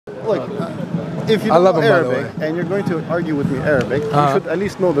look, if you know Arabic and you're going to argue with me Arabic, you should at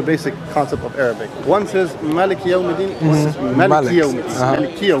least know the basic concept of Arabic. One says Malik Yawmiddin, one says Malik Yawmiddin.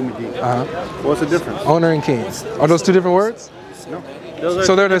 Malik Yawmiddin. What's the difference? Owner and king. Are those two different words? No.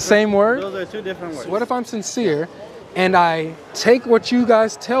 So they're the same word? Those are two different words. What if I'm sincere and I take what you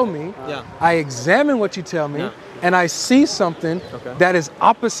guys tell me, I examine what you tell me, and I see something that is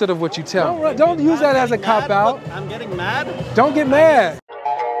opposite of what you tell me? Don't use that as a cop-out. I'm getting mad? Don't get mad.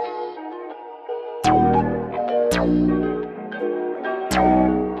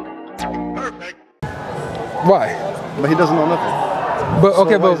 Why? But he doesn't know nothing. But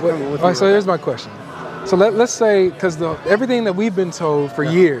okay, all right, so here's my question. So let's say, because everything that we've been told for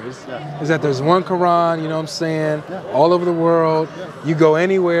years is that there's one Quran, you know what I'm saying, all over the world. You go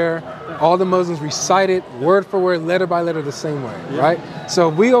anywhere, all the Muslims recite it word for word, letter by letter, the same way, right? So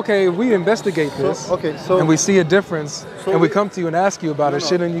if we investigate this, and we see a difference, and we come to you and ask you about it,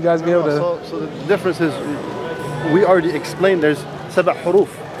 shouldn't you guys be able to? So the difference is, we already explained there's sab'a huruf.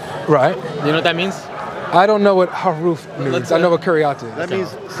 Right. You know what that means? I don't know what haruf means. I know what qira'at is. That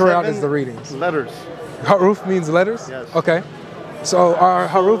means qira'at is the readings. Letters. Haruf means letters? Yes. Okay. So are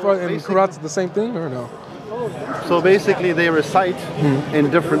haruf and qira'at the same thing or no? So basically they recite in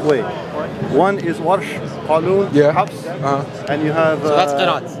different way. One is warsh, qalun, hafs, and you have... So that's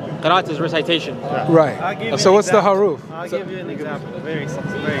qira'at. Qira'at is recitation. Right. So what's the haruf? I'll give you an example. Very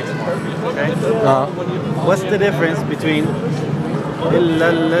simple. Okay? What's the difference between إِلَّا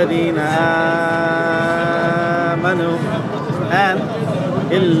الَّذِينَ آمَنُوا and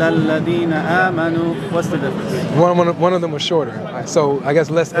إِلَّا الَّذِينَ آمَنُوا? What's the difference? One of them was shorter. So I guess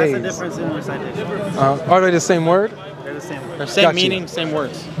less That's A's. the difference in recitation. Are they the same word? They're the same word. They're same meaning, same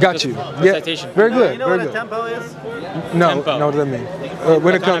words. Got you. Recitation. Yeah. Very good. You know very what good. a tempo is? No, tempo. no, what does that mean?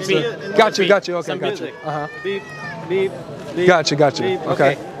 When it comes to... Got you. Okay, Some got you. music. Beep, beep, beep. Got you. Beep.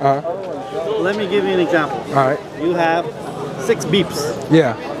 Okay. Let me give you an example. All right. You have 6 beeps.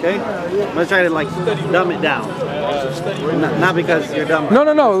 Yeah. Okay? I'm going to try to like dumb it down. Not because you're dumb.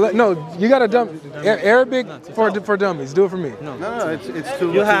 No. You got to dumb... Arabic for dummies. Do it for me. No, it's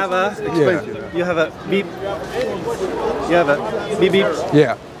too... You have a... You have a beep. You have a beep beep.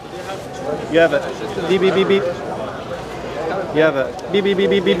 Yeah. You have a beep beep beep beep. You have a beep beep beep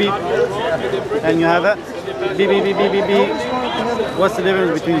beep beep beep. And you have a beep beep beep beep beep beep. What's the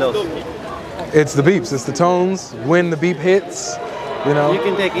difference between those? It's the beeps. It's the tones. When the beep hits, you know. You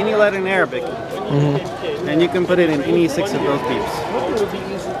can take any letter in Arabic and you can put it in any 6 of those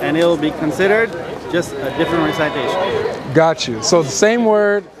beeps. And it will be considered just a different recitation. Got you. So the same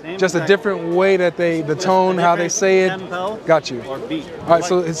word, just a different way that the tone, how they say it. Tempo Got you. or beat. All right,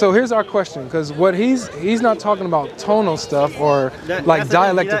 so here's our question, because what he's not talking about tonal stuff or like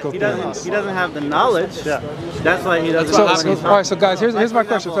dialectical things. He doesn't have the knowledge. That's why he doesn't. All right, so guys, here's my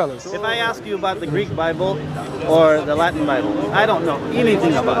question, fellas. If I ask you about the Greek Bible or the Latin Bible, I don't know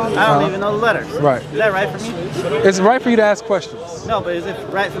anything about it. I don't even know the letters. Right. Is that right for me? It's right for you to ask questions. No, but is it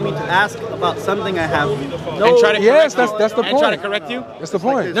right for me to ask about something I have no... And try to yes, correct that's the and point. try to correct you? That's the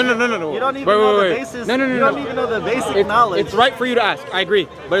point. No. You don't even know the basis. No. You don't even know the basic knowledge. It's right for you to ask. I agree.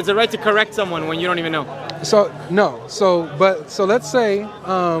 But it's a right to correct someone when you don't even know. So let's say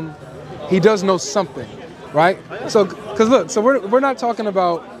he does know something, right? So because look, so we're not talking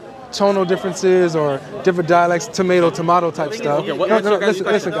about tonal differences or different dialects, tomato type stuff. Okay,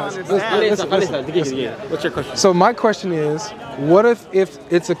 listen, guys. Listen. What's your question? So my question is, what if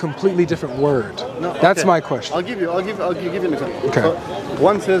it's a completely different word? No, That's my question. I'll give you an example. Okay. So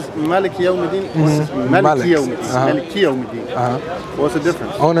one says Malik Yawmiddin, one says Malik Yawmiddin. Malik Yawmiddin. What's the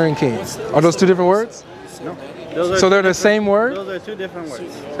difference? Owner and king. Are those two different words? No. So they're the same word? Those are two different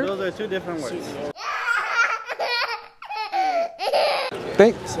words.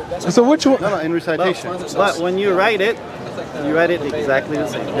 So which one? No, in recitation. But when you write it exactly the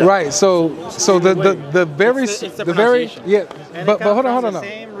same. Right. So the very But hold on.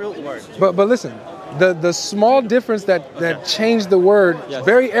 Same root word. But listen, the small difference that changed the word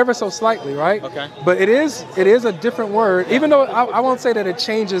very ever so slightly, right? Okay. But it is a different word, even though I won't say that it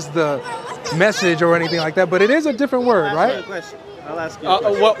changes the message or anything like that. But it is a different word, right? I'll ask you a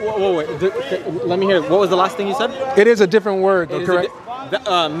question. Wait. Let me hear. What was the last thing you said? It is a different word, though, correct?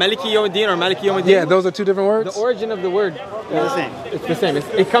 Maliki Yawmiddin or Maliki Yawmiddin? Yeah, those are two different words? The origin of the word It's the same. it's the same.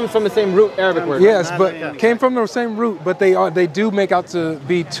 It comes from the same root Arabic word. Yes, but came from the same root, but they do make out to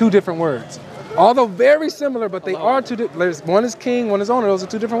be two different words. Although very similar, but they are two different. One is king, one is owner. Those are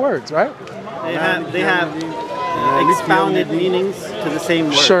two different words, right? They have expounded meanings to the same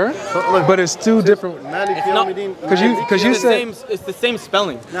word. Sure, but it's two different. Because you said it's the same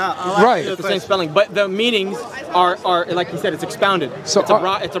spelling. Now, right. It's the same spelling, but the meanings are like you said, it's expounded. So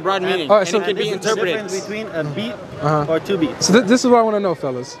it's a broad meaning, and it can be interpreted. There's a difference between a beat or two beats. So this is what I want to know,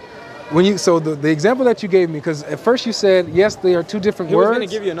 fellas. The example that you gave me, because at first you said yes, they are two different words. I was going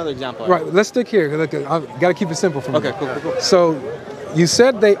to give you another example. Right. Let's stick here. Look, I've got to keep it simple for me. Okay. Cool. So you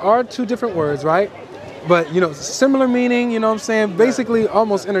said they are two different words, right? But similar meaning. You know what I'm saying? Basically,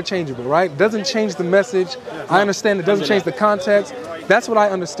 almost interchangeable, right? Doesn't change the message. I understand it doesn't change the context. That's what I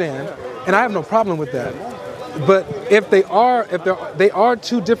understand, and I have no problem with that. But if they are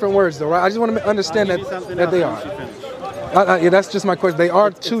two different words, though, right? I just want to understand that they are. Yeah, that's just my question. They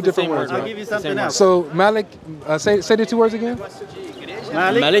are two different words. I'll give you something else. So Malik, say the two words again.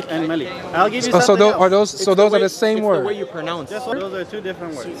 Malik and Malik. I'll give you something else. Those are the same word. It's the way you pronounce it. Those are two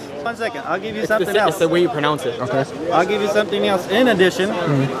different words. 1 second. I'll give you something else. It's the way you pronounce it. Okay. I'll give you something else. In addition,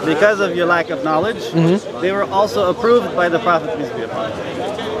 because of your lack of knowledge, they were also approved by the Prophet, peace be upon him.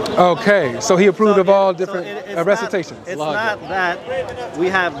 Okay, so he approved of all different recitations. It's not that we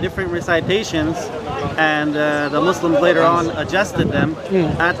have different recitations and the Muslims later on adjusted them.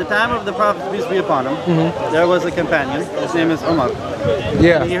 At the time of the Prophet, peace be upon him, there was a companion. His name is Umar.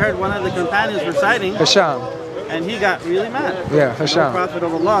 Yeah. And he heard one of the companions reciting. Hisham. And he got really mad. Yeah, Hisham. The Prophet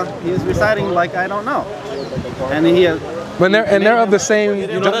of Allah, he's reciting like I don't know. And But they're of the same.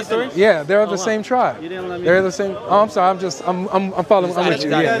 You know that story? Yeah, they're of the same tribe. You didn't let me. They're the same. Oh, I'm sorry. I'm following. I'm with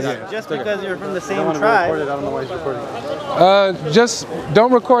you. Just because you're from the same tribe. I don't know why he's recording. Just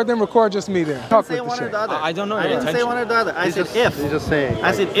don't record them. Record just me there. Talk Say with one the or the other. I don't know I your didn't say intention. one or the other. I said if. He's just saying.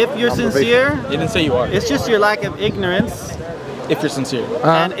 I said if you're sincere. You didn't say you are. It's just your lack of ignorance. If you're sincere.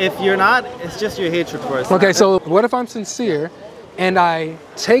 And if you're not, it's just your hatred for us. Okay, so what if I'm sincere and I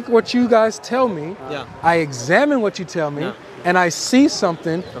take what you guys tell me, I examine what you tell me, and I see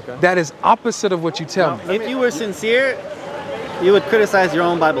something that is opposite of what you tell me? If you were sincere, you would criticize your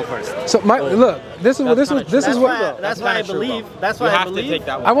own Bible first. So look, this is what That's why I believe. That's why I believe.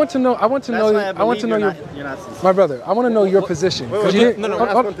 I want to know. I want to know your. You're not sincere. My brother, I want to know your position. Wait,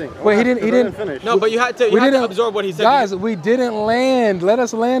 he didn't finish. No, but you had to absorb what he said. Guys, we didn't land. Let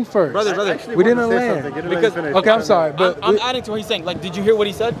us land first. Brother. We didn't land. Because okay, I'm sorry, but I'm adding to what he's saying. Like, did you hear what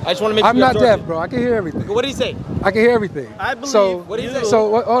he said? I just want to make sure I'm not deaf, bro. I can hear everything. What did he say? I can hear everything. I believe. So what do you say?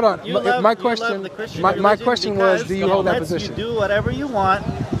 So hold on. My question. question was, do you hold that position? You do whatever you want,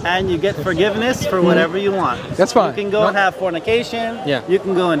 and you get forgiveness for whatever you want. That's fine. You can go and have fornication. Yeah. You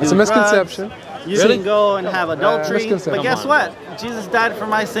can go and do It's a misconception. drugs. You can go and have adultery. Misconception. But guess what? Jesus died for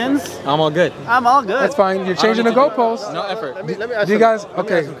my sins. I'm all good. I'm all good. That's fine. You're changing the goalposts. No effort. Let me ask Do you guys?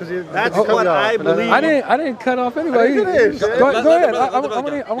 Okay. That's what I believe. I didn't cut off anybody. Go ahead. I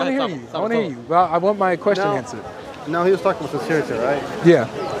want to hear you. I want to hear you. Well, I want my question answered. Now he was talking about sincerity, right? Yeah.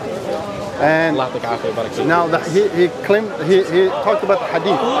 And now he claimed he talked about the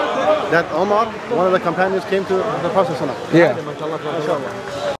hadith that Omar, one of the companions, came to the Prophet. Yeah.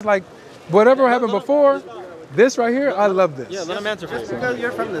 Like whatever happened before, this right here, I love this. Yeah, let him answer for you. Just because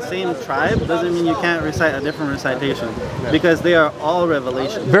you're from the same tribe doesn't mean you can't recite a different recitation, because they are all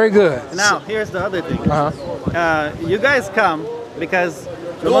revelations. Very good. Now, here's the other thing. You guys come because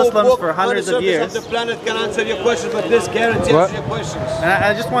the Muslims for hundreds of years. The planet can answer your questions, but this guarantees your questions. And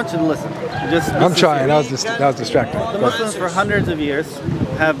I just want you to listen. I'm trying. That was distracting. The Muslims for hundreds of years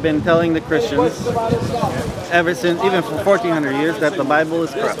have been telling the Christians, ever since, even for 1400 years, that the Bible is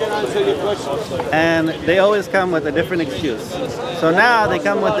corrupt. And they always come with a different excuse. So now they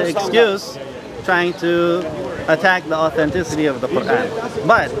come with the excuse trying to attack the authenticity of the Quran.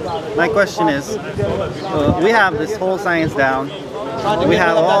 But my question is, we have this whole science down. We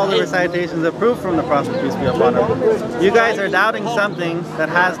have all the recitations approved from the Prophet, peace be upon him. You guys are doubting something that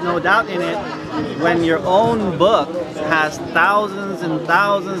has no doubt in it, when your own book has thousands and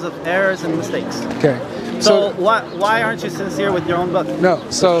thousands of errors and mistakes. Okay. So why aren't you sincere with your own book? No.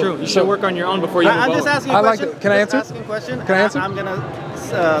 So it's true. You should work on your own before you. I'm just asking a question. Can I answer? Asking a question. Can I answer? I'm gonna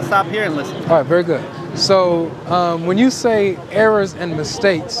stop here and listen. All right. Very good. So when you say errors and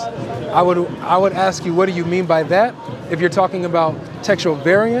mistakes, I would ask you, what do you mean by that? If you're talking about textual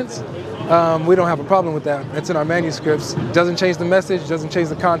variants, we don't have a problem with that. It's in our manuscripts. Doesn't change the message, doesn't change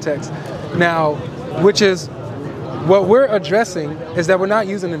the context. Now, which is what we're addressing is that we're not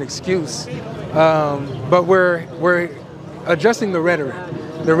using an excuse, but we're addressing the rhetoric.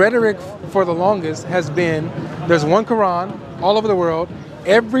 The rhetoric for the longest has been, there's one Quran all over the world.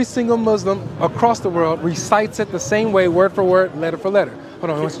 Every single Muslim across the world recites it the same way, word for word, letter for letter.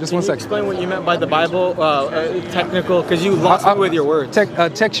 hold on, just one second. Explain what you meant by the Bible, technical, because you lost me with your words.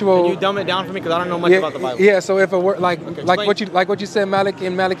 Textual. Can you dumb it down for me, because I don't know much about the Bible. Yeah, so if a word like what you said, Malik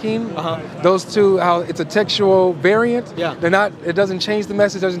and Malakim, those two, how it's a textual variant. Yeah. They're not. It doesn't change the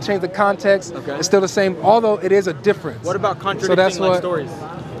message, doesn't change the context. Okay. It's still the same, although it is a difference. What about contradicting stories?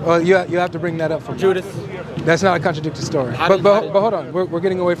 Well, you have to bring that up for me. Judas. That's not a contradictory story. But hold on, we're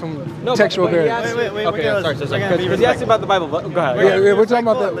getting away from textual variants. Wait. Okay, sorry. Because he asked about the Bible. But go ahead. Yeah, we're talking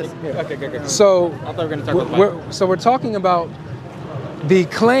about that. Yeah. Okay. So I thought we were going to talk about the Bible. So we're talking about the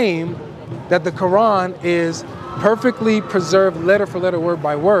claim that the Quran is perfectly preserved letter for letter, word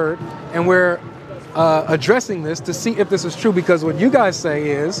by word, and we're addressing this to see if this is true, because what you guys say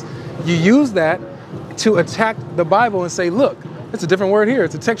is you use that to attack the Bible and say, look, it's a different word here,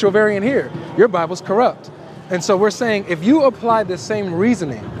 it's a textual variant here, your Bible's corrupt. And so we're saying if you apply the same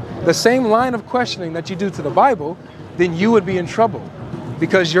reasoning, the same line of questioning that you do to the Bible, then you would be in trouble,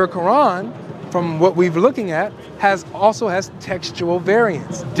 because your Quran, from what we've looking at, also has textual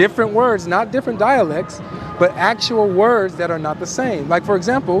variants, different words, not different dialects, but actual words that are not the same. Like, for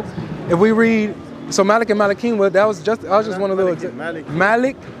example, if we read, so Malik and Malakim, that was just one of those.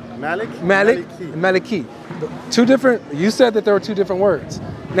 Malik, Maliki. Two different. You said that there were two different words.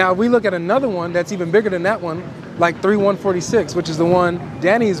 Now, if we look at another one that's even bigger than that one, like 3:146, which is the one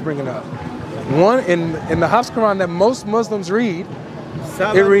Danny is bringing up. One in the Hafs Quran that most Muslims read.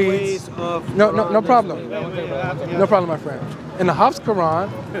 It reads, no problem. No problem, my friend. In the Hafs Quran,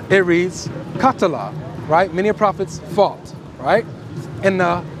 it reads Qatala, right? Many prophets fought, right? In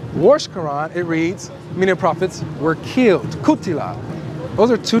the Warsh Quran, it reads many prophets were killed, Kutila.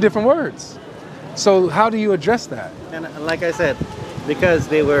 Those are two different words. So how do you address that? And like I said, because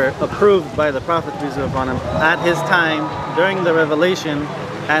they were approved by the Prophet peace be upon him at his time during the revelation,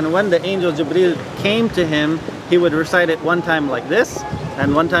 and when the angel Jibreel came to him, he would recite it one time like this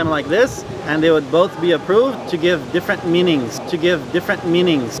and one time like this, and they would both be approved to give different meanings. To give different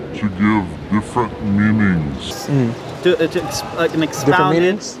meanings. An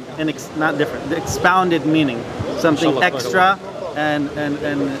expounded, not different, the expounded meaning, something extra, and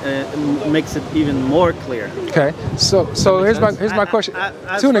makes it even more clear. Okay, so here's my question.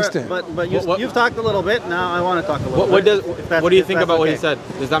 To an extent, but you've talked a little bit. Now I want to talk a little bit. What do you think about what he said?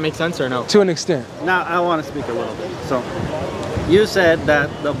 Does that make sense or no? To an extent. Now I want to speak a little bit. So you said that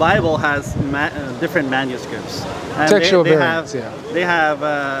the Bible has different manuscripts. And textual they variants, They have,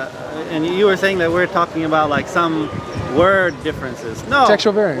 and you were saying that we're talking about like some word differences. No,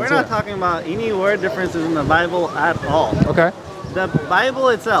 textual variants. We're not talking about any word differences in the Bible at all. Okay. The Bible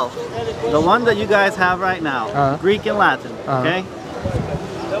itself, the one that you guys have right now, Greek and Latin, okay?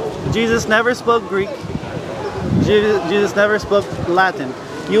 Jesus never spoke Greek. Jesus never spoke Latin.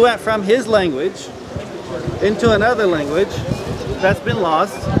 You went from his language into another language that's been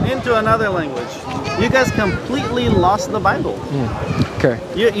lost into another language. You guys completely lost the Bible. Okay.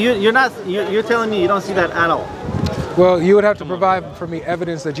 You're telling me you don't see that at all. Well, you would have to provide for me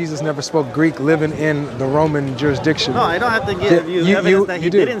evidence that Jesus never spoke Greek living in the Roman jurisdiction. No, I don't have to give you evidence that he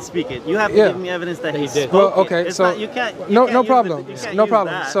didn't speak it. You have to give me evidence that he spoke well, okay, it. So not, you can't, no problem. No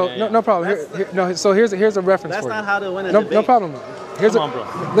problem. That. So no problem. So here's a reference for you. That's not how to win a debate. No problem.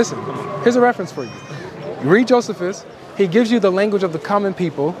 Listen. Here's a reference for you. Read Josephus. He gives you the language of the common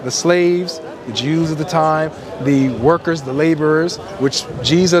people, the slaves, the Jews of the time, the workers, the laborers, which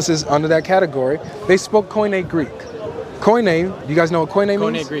Jesus is under that category. They spoke Koine Greek. Koine, you guys know what Koine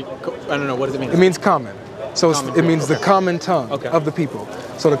means? Koine Greek. I don't know. What does it mean? It means common. So it means the common tongue of the people.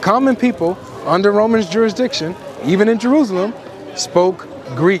 So the common people under Roman jurisdiction, even in Jerusalem, spoke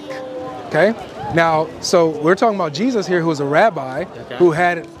Greek. Okay? Now, so we're talking about Jesus here, who was a rabbi, who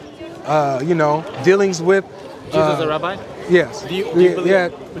had, dealings with. Jesus is a rabbi? Yes. Do you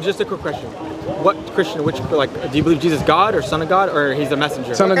believe, just a quick question. What Christian, do you believe Jesus is God or Son of God, or he's a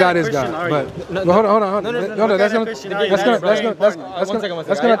messenger? Son of God is God. But hold on. No, that's gonna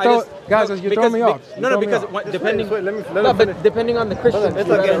throw, guys, you're throwing me off. Because depending on the Christian.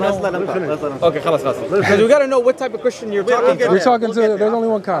 Let's let him talk. Okay, because we gotta know what type of Christian you're talking to. We're talking to, there's only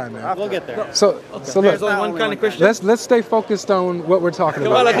one kind, man. We'll get there. So look, there's only one kind of Christian. Let's stay focused on what we're talking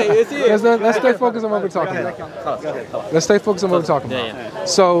about. Let's stay focused on what we're talking about. Let's stay focused on what we're talking about.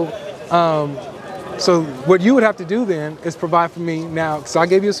 So what you would have to do then is provide for me now, so I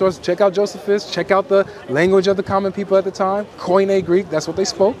gave you a source, check out Josephus, check out the language of the common people at the time, Koine Greek, that's what they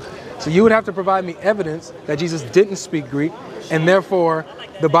spoke. So you would have to provide me evidence that Jesus didn't speak Greek, and therefore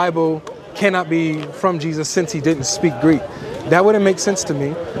the Bible cannot be from Jesus since he didn't speak Greek. That wouldn't make sense to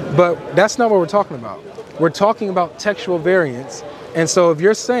me, but that's not what we're talking about. We're talking about textual variants, And so if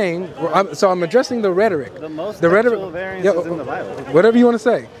you're saying, so I'm addressing the rhetoric. The rhetoric variance is in the Bible. Whatever you want to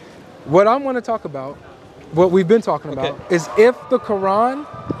say. What I want to talk about, what we've been talking about, is if the Quran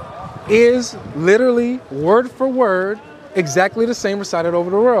is literally word for word exactly the same recited over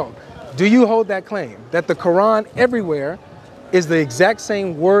the world. Do you hold that claim? That the Quran everywhere is the exact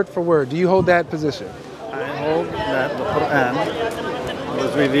same word for word? Do you hold that position? I hold that the Quran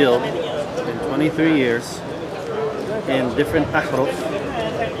was revealed in 23 years in different ahruf,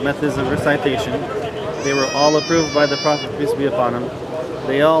 methods of recitation. They were all approved by the Prophet, peace be upon him.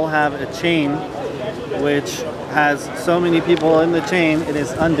 They all have a chain which has so many people in the chain, it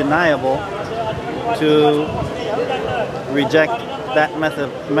is undeniable to reject that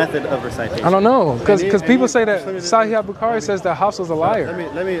method of recitation. I don't know, because people say that Sahih al-Bukhari says that Hafs was a liar.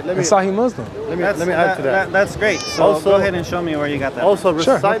 Let me and Sahih Muslim. Let me add to that. That's great. So also, go ahead and show me where you got that. Also,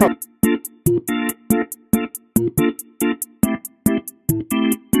 reciting.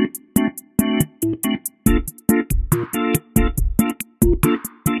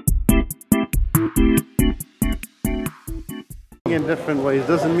 In different ways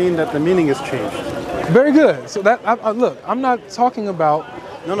doesn't mean that the meaning is changed. Very good. So that look, I'm not talking about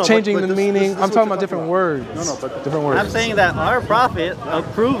changing the meaning. I'm talking about different words. But different words. I'm saying that our Prophet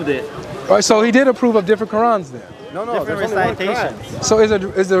approved it. All right, so he did approve of different Qurans then. Different recitations. So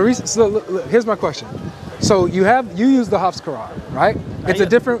here's my question. So you use the Hafs Quran, right? It's a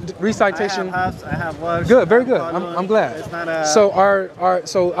different recitation. I have Warsh. Good, very good. I'm glad. It's not a...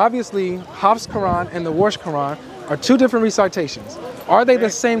 So obviously Hafs Quran and the Warsh Quran are two different recitations. Are they the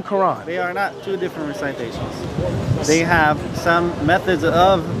same Quran? They are not two different recitations. They have some methods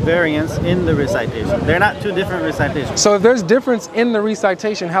of variance in the recitation. They're not two different recitations. So if there's difference in the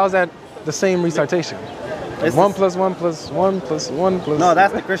recitation, how is that the same recitation? Like 1 + 1 + 1 + 1 +... No,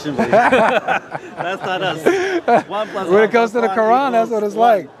 that's the Christian belief. That's not us. 1 + 1 when it comes to the Quran, that's what it's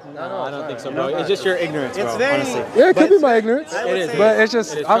like. No, I don't think so, bro. It's just your ignorance, bro, honestly. Yeah, it could be my ignorance. It is. But it's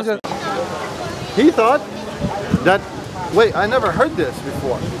just, He thought that, wait, I never heard this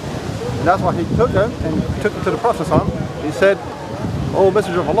before. And that's why he took him and took him to the Prophet. He said, "Oh,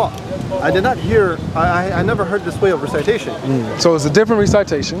 Messenger of Allah, I did not hear, I never heard this way of recitation." So it's a different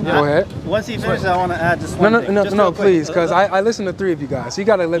recitation. Yeah. Go ahead. Once he finishes, I want to add just one thing. No, please, because I listened to 3 of you guys. So you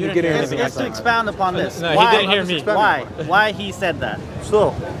got to let me get in. Just to expound upon this. No, he didn't hear me. Why he said that?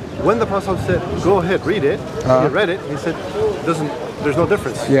 So, when the Prophet said, "Go ahead, read it," he read it. He said, "There's no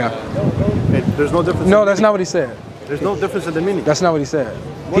difference." Yeah. There's no difference. No, that's not what he said. There's no difference in the meaning. That's not what he said.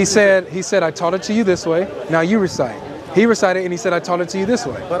 He said, "I taught it to you this way. Now you recite." He recited and he said, "I taught it to you this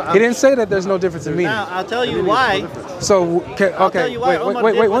way." He didn't say that there's no difference in meaning. Now I'll tell you why. So okay,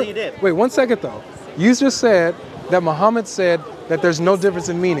 wait, 1 second though. You just said that Muhammad said that there's no difference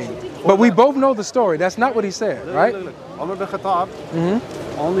in meaning, but we both know the story. That's not what he said, right? Umar bin Khattab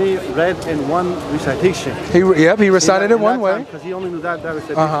only read in one recitation. He recited it one way. Because he only knew that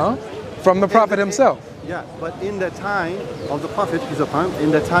recitation. From the Prophet himself. Yeah, but in the time of the Prophet, peace upon him,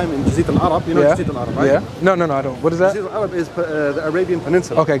 in the time in Jazit al-Arab, you know Jazit al-Arab, right? Yeah. No, I don't. What is that? Jazit al-Arab is the Arabian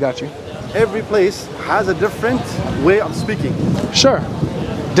Peninsula. Okay, got you. Every place has a different way of speaking. Sure.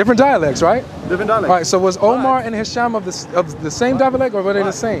 Different dialects, right? Different dialects. All right, so was Omar and Hisham of the same dialect, or were they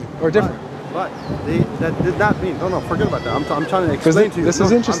the same, or different? But that did not mean, no, forget about that. I'm trying to explain to you. This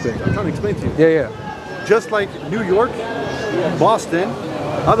is interesting. I'm trying to explain to you. Yeah. Just like New York, Boston,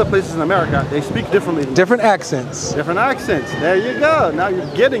 other places in America, they speak differently. Different accents. Different accents. There you go. Now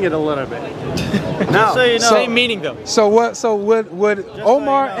you're getting it a little bit. Now, so you know, same meaning though. So what? So would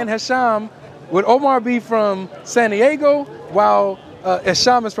Omar and Hisham? Would Omar be from San Diego while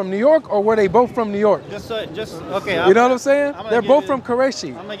Hisham is from New York, or were they both from New York? Okay. You know what I'm saying? They're both from Qurayshi.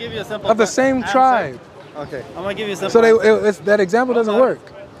 I'm gonna give you a simple. Of the same tribe. Okay. I'm gonna give you a simple. So that example doesn't work.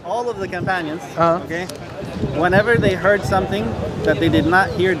 All of the companions, okay, whenever they heard something that they did not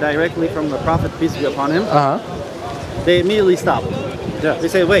hear directly from the Prophet, peace be upon him, they immediately stopped. Yeah. They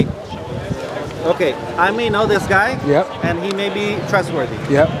say, "Wait, okay, I may know this guy, and he may be trustworthy,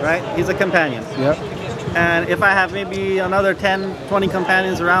 right? He's a companion, and if I have maybe another 10, 20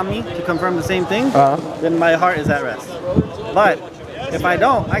 companions around me to confirm the same thing, then my heart is at rest. But if I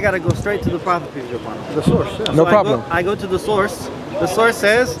don't, I gotta go straight to the Prophet, peace be upon him. The source, yeah. No problem. I go to the source. The source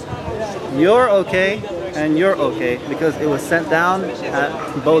says, you're okay and you're okay, because it was sent down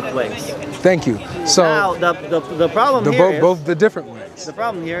both ways. Thank you. So now the problem here is, both the different ways. The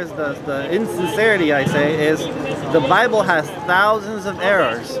problem here is the insincerity, I say, is the Bible has thousands of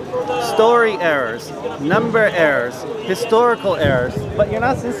errors, story errors, number errors, historical errors, but you're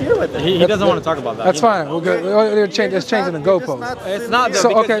not sincere with it. He doesn't want to talk about that. That's fine. We'll go. It's changing the goalpost. It's not.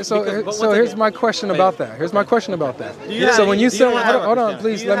 So okay. So here's my question about that. Here's my question about that. So when you say, hold on,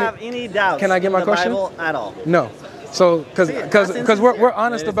 please let me. Do you have any doubts? Can I get my question? At all? No. So, because we're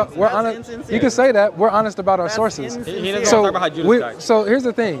honest about You can say that we're honest about our sources. He doesn't talk about how Judas died. So here's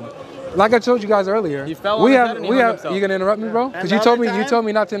the thing. Like I told you guys earlier, we have. You gonna interrupt me, bro? Because you told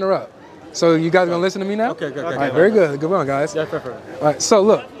me not to interrupt. So you guys gonna listen to me now? Okay. All right, very good. Good one, guys. Yeah, perfect. All right. So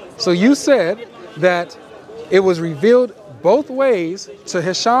look. So you said that it was revealed both ways to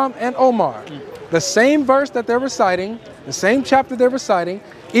Hisham and Omar. The same verse that they're reciting, the same chapter they're reciting,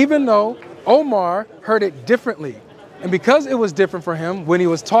 even though Omar heard it differently. And because it was different for him, when he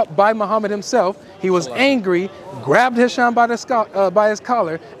was taught by Muhammad himself, he was angry, grabbed Hisham by his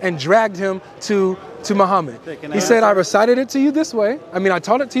collar, and dragged him to Muhammad. He said, I recited it to you this way. I mean, I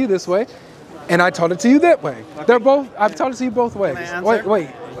taught it to you this way, and I taught it to you that way. They're both, I've taught it to you both ways. Wait,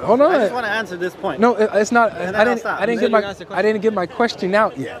 hold on. I just want to answer this point. No, it's not. I didn't get my question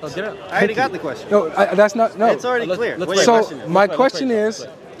out yet. I already got the question. No, that's not. No, it's already clear. So my question is,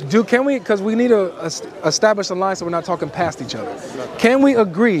 can we, because we need to establish a line so we're not talking past each other. Can we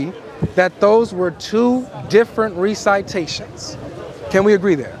agree that those were two different recitations? Can we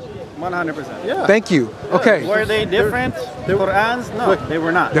agree there? 100%. Yeah. Thank you. Okay. Were they different Qur'ans? No, they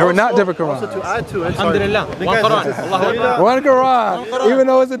were not. They were not different Qur'ans. Also to add to it, Alhamdulillah. One Quran. One Quran, even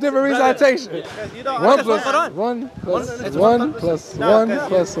though it's a different recitation. One plus one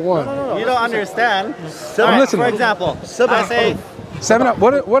plus one. You don't understand. I'm listening. For example, I say 7.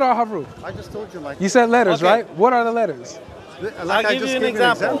 What are haruf? I just told you like. You said letters, right? What are the letters? Like I'll give you an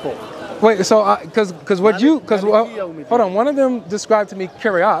example. Wait, so because hold on, one of them described to me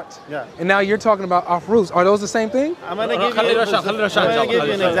kiryat, and now you're talking about afruz. Are those the same thing? I'm gonna give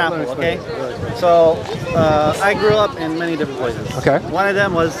you an example, okay? So I grew up in many different places. Okay. One of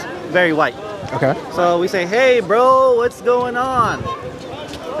them was very white. Okay. So we say, hey bro, what's going on?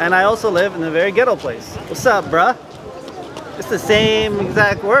 And I also live in a very ghetto place. What's up, bruh? It's the same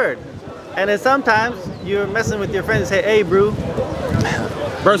exact word. And then sometimes you're messing with your friends and say, hey bro.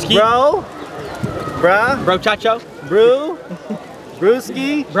 Broski. Bro. Bruh. Bro Chacho. Brew.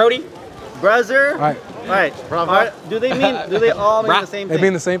 Brewski. Brody. Brother. Right. Right. Do they all mean the same thing? They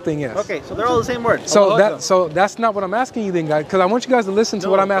mean the same thing, yes. Okay, so they're all the same word. So that's not what I'm asking you then, guys, because I want you guys to listen to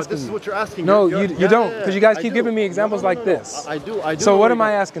what I'm asking you. This is what you're asking. No, you don't, because you guys keep giving me examples like this. I do. So what am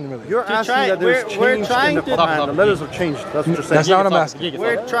I asking really? You're asking that there's change in the Quran. The letters have changed. That's what you're saying. That's not what I'm asking.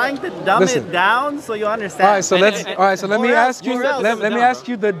 We're trying to dumb it down so you understand. All right, so let me ask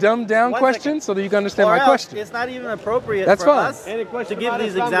you the dumbed down question so that you can understand my question. It's not even appropriate for us to give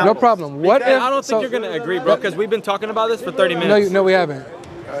these examples. No problem. What if I don't think you're gonna agree, bro, because we've been talking about this for 30 minutes. No, we haven't.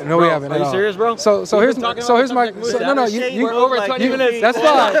 No, we haven't. Are you serious, bro? So here's my. You over 20 minutes. That's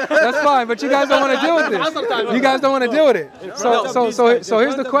fine. That's fine. But you guys don't want to deal with this. You guys don't want to deal with it. So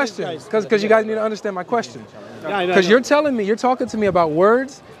here's the question, because you guys need to understand my question. Because you're talking to me about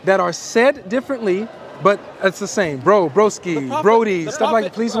words that are said differently, but it's the same. Bro, broski, brody, stuff like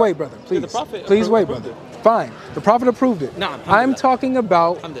that. Please wait, brother. Please wait, brother. Fine. The Prophet approved it. I'm talking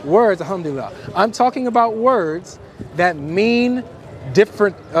about words, alhamdulillah. I'm talking about words that mean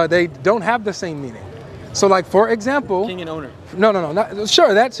different, they don't have the same meaning. So like, for example, king and owner. No,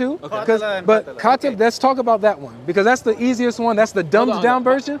 sure, that too. But katib, let's talk about that one, because that's the easiest one. That's the dumbed down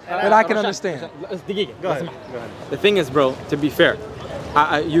version that I can understand. Go ahead. The thing is, bro, to be fair,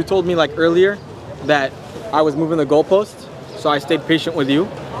 you told me like earlier that I was moving the goalpost, so I stayed patient with you,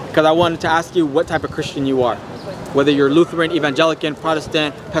 because I wanted to ask you what type of Christian you are. Whether you're Lutheran, Evangelican,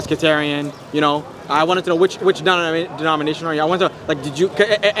 Protestant, Pescatarian, you know. I wanted to know which denomination are you. I wanted to, like, did you,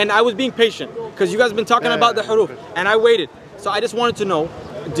 and I was being patient, because you guys have been talking about the huruf, and I waited. So I just wanted to know,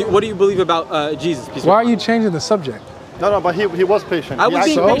 what do you believe about Jesus? Why are you changing the subject? No, but he was patient. I was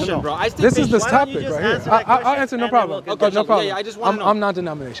being patient, bro. This is the topic right here. I'll answer, no problem. Okay, no problem. Yeah, I just want to know. I'm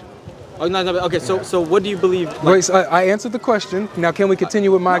non-denomination. Oh, no, okay, so what do you believe? Like, wait, so I answered the question. Now can we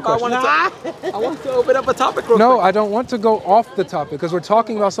continue with my question? I want to open up a topic real quick. No, I don't want to go off the topic, because we're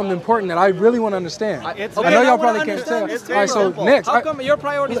talking about something important that I really want to understand. I know y'all probably can't tell. All right, so next. How come your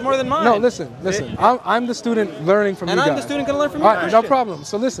priority is more than mine? No, listen. I'm the student learning from you guys. And I'm the student going to learn from you. All right, no problem.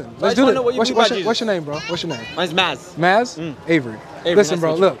 So listen, let's do this. What's your name, bro? What's your name? Mine's Maz. Maz? Avery. Listen,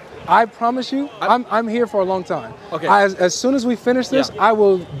 bro, look. I promise you, I'm here for a long time. Okay. As soon as we finish this, I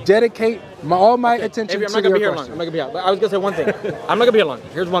will dedicate all my attention to your question. I'm not going to be here long. I'm not going to be here. But I was going to say one thing. I'm not going to be here long.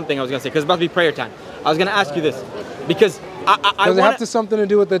 Here's one thing I was going to say, because it's about to be prayer time. I was going to ask you this, because Does it have to something to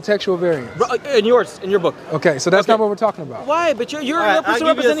do with the textual variance? In your book. Okay, so that's not what we're talking about. Why? But you're Right, a person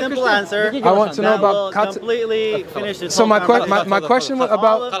I'll give you a representing simple Christianity. answer. I want to know That will about completely finish this So whole my conversation. question was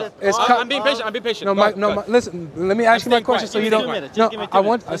about is I'm being patient. I'm being patient. No, listen. Let me ask you my question so you don't. Just give me 2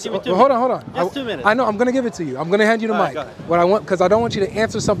 minutes. Just give me 2 minutes. Hold on. Just 2 minutes. I know. I'm gonna give it to you. I'm gonna hand you the mic. go ahead. What I want, because I don't want you to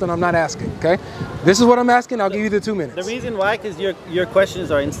answer something I'm not asking. Okay. This is what I'm asking. I'll give you the 2 minutes. The reason why, because your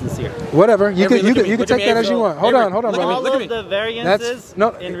questions are insincere. Whatever. You Avery, can look at me. take that as you want. Hold on, Look at me. brother. All of the variances in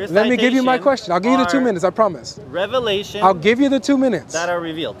recitation. Let me give you my question. I'll give you the 2 are minutes. I promise. Revelation. I'll give you the 2 minutes. that are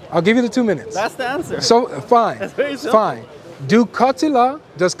revealed. I'll give you the 2 minutes. That's the answer. So fine. That's very simple. Fine. Does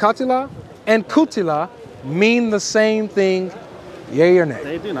katila and kutila mean the same thing? Yay or nay?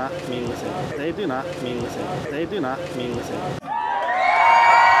 They do not mean the same. They do not mean the same. They do not mean the same.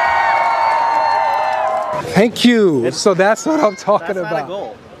 Thank you. So that's what I'm talking That's about. not a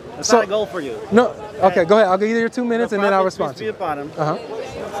goal. That's So- not a goal for you. No. Okay, go ahead. I'll give you your 2 minutes and then I'll Prophet, respond peace to be you. upon him. Uh-huh.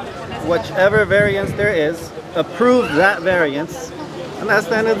 Whichever variance there is, approve that variance, and that's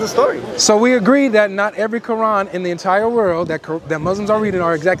the end of the story. So we agree that not every Quran in the entire world that Muslims are reading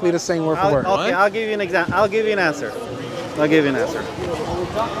are exactly the same word for word. Okay, I'll give you an example. I'll give you an answer. I'll give you an answer.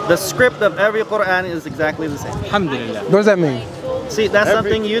 The script of every Quran is exactly the same. Alhamdulillah. What does that mean? See, that's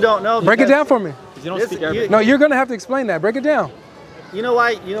something you don't know. Break it because down for me. You don't this- speak Arabic. No, you're gonna have to explain that. Break it down. You know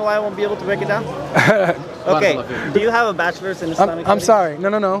why? You know why I won't be able to break it down? Okay. Do you have a bachelor's in Islamic I'm studies? sorry. No.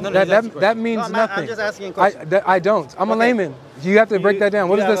 That means No, I'm nothing. just asking a question. I don't. I'm a Okay. layman. You have to break that down.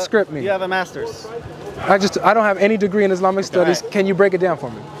 What You does have that a- script mean? You have a master's. I don't have any degree in Islamic studies. Alright. Can you break it down for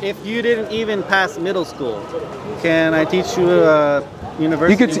me? If you didn't even pass middle school, can I teach you a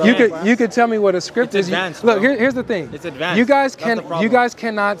university? You could tell me what a script It's is. advanced, Look, bro. here's the thing. It's advanced. You guys That's the problem. you guys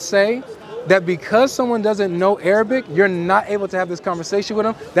cannot say that because someone doesn't know Arabic, you're not able to have this conversation with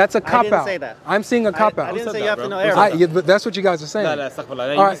them. That's a cop out. say that. I'm seeing a cop I out. didn't say that, you have bro? to know Who said Arabic. Yeah, but that's what you guys are saying. La,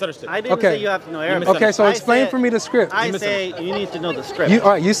 astaghfirullah. You Alright. misunderstood. I didn't Okay. say you have to know Arabic. Okay, so I explain said- for me the script. I say you need to know the script.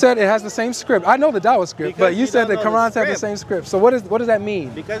 You said it has the same script. I know the Dawah script, Because but you you said don't the know the Qurans have the script. same script. So what does that mean?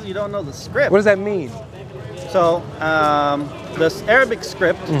 Because you don't know the script. What does that mean? So the Arabic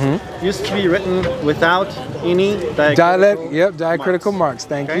script used to be written without any Diacritical marks.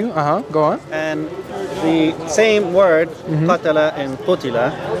 Thank Okay. you. Go on. And the same word, qatala and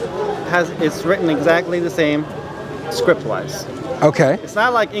qutila, it's written exactly the same script-wise. Okay. It's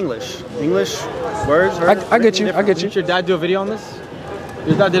not like English. English words are I get you. written I get Didn't you. your dad do a video on this?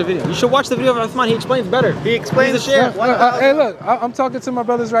 Your dad did a video. You should watch the video of Uthman. He explains better. He explains He's a share. Hey, look, I'm talking to my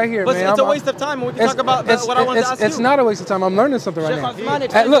brothers right here, But man. it's a waste of time. We can talk about what I wanted to ask you. It's not a waste of time. I'm learning something right Sheikh now. Uthman Hey,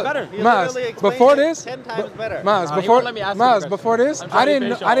 explains look, it better. He Maz, literally explains before it this, 10 times better. Maz, he won't let me ask him a question. before this, I'm trying to be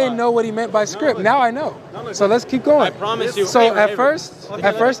patient. I didn't know what he meant by script. Now I know. So let's keep going. I promise you. So Avery, at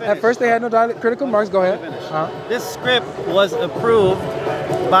Avery. first they had no critical marks. Go ahead. This script was approved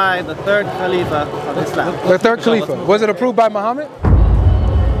by the third Khalifa of Islam. The third Khalifa. Was it approved by Muhammad?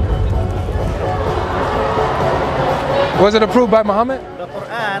 Was it approved by Muhammad? The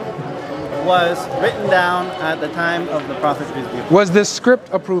Quran was written down at the time of the Prophet peace be upon him. Was this script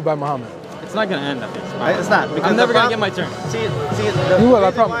approved by Muhammad? It's not gonna end. I think. It's not. Because I'm never the gonna get my turn. See, the You will, I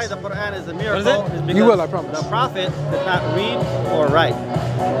reason promise. why the Quran is a What miracle is it? is because You will, I promise. the Prophet did not read or write.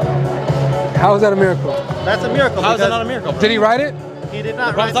 How is that a miracle? That's a miracle. How is that because not a miracle? Did he write it? He did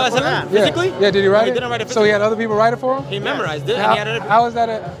not Prophet write the ﷺ? Quran. Physically? Yeah, did he write No, he it? didn't write it So he had physically. other people write it for him? He memorized it. And he had it. How is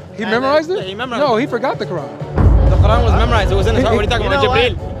that he memorized it? Yeah, he memorized No, it. he forgot the Quran. The Quran was memorized. It was in his heart. What are you talking You about? know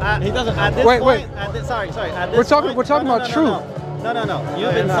Jibreel. what? He doesn't. At this Wait, point, wait. Sorry. At this We're talking point- about no, truth. No.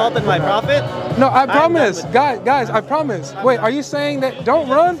 You've insulted my prophet. No, I promise. done with Guys, I promise. Wait, are you saying that don't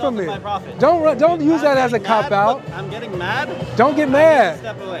run from insulted it? my prophet. Don't run, don't use that as a I'm getting cop mad. out. Look, I'm getting mad. Don't get I mad. need to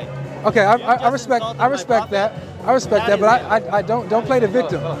step away. Okay, You I just respect insulted I my respect prophet. that. I respect that, That but is I don't play the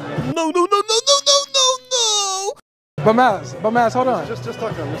victim. No. But Maz, hold on. Just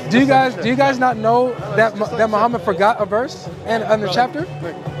talk to him. Do you guys not know that Muhammad forgot a verse and the chapter?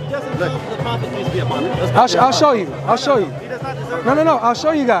 He just insulted the prophet, peace be upon him. I'll show you. I'll show you. He does not deserve No. I'll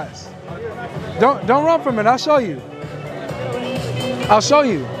show you guys. Don't run from it. I'll show you. I'll show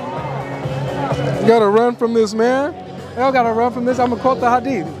you. You gotta run from this, man. Y'all gotta run from this. I'm gonna quote the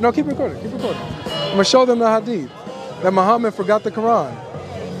hadith. No, keep recording. Keep recording. I'm gonna show them the hadith that Muhammad forgot the Quran.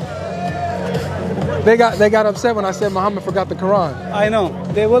 They got upset when I said Muhammad forgot the Quran. I know.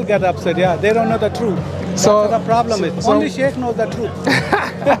 They will get upset, yeah. They don't know the truth. So That's the problem is. so- Only Sheikh knows the truth.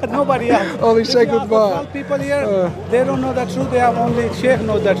 Nobody else. Only If Sheikh you ask Uthman. 12 people here, they don't know the truth. They have only Sheikh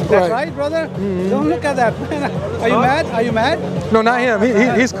knows the truth. That's Right. right, brother? Don't look at that. Are you mad? Are you mad? No, not him.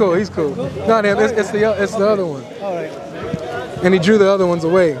 He's cool. He's cool. Not him. It's the other one. All right. And he drew the other ones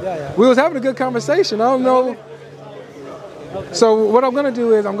away. Yeah. We was having a good conversation. I don't know. So what I'm going to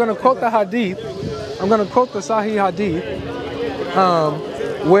do is I'm going to quote the hadith. I'm going to quote the Sahih hadith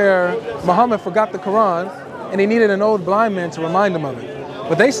where Muhammad forgot the Quran and he needed an old blind man to remind him of it.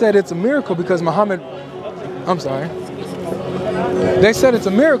 But they said it's a miracle because Muhammad, they said it's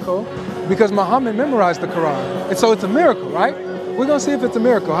a miracle because Muhammad memorized the Quran. And so it's a miracle, right? We're going to see if it's a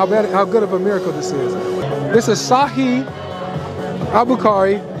miracle, how good of a miracle this is. This is Sahih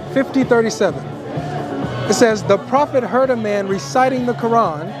al-Bukhari 5037. It says, the Prophet heard a man reciting the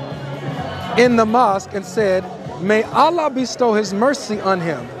Quran in the mosque and said, may Allah bestow his mercy on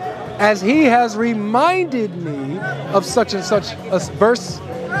him, as he has reminded me of such and such a verse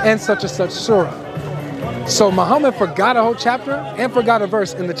and such surah. So Muhammad forgot a whole chapter and forgot a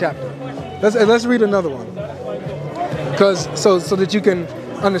verse in the chapter. Let's read another one, so that you can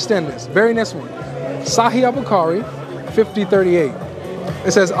understand this. Very next one, Sahih al-Bukhari 5038.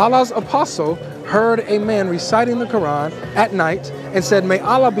 It says, Allah's apostle heard a man reciting the Quran at night and said, may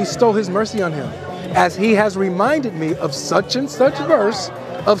Allah bestow his mercy on him, as he has reminded me of such and such verse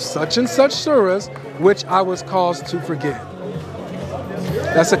of such and such surahs, which I was caused to forget.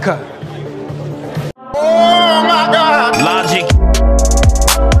 That's a cut. Oh my God. Logic.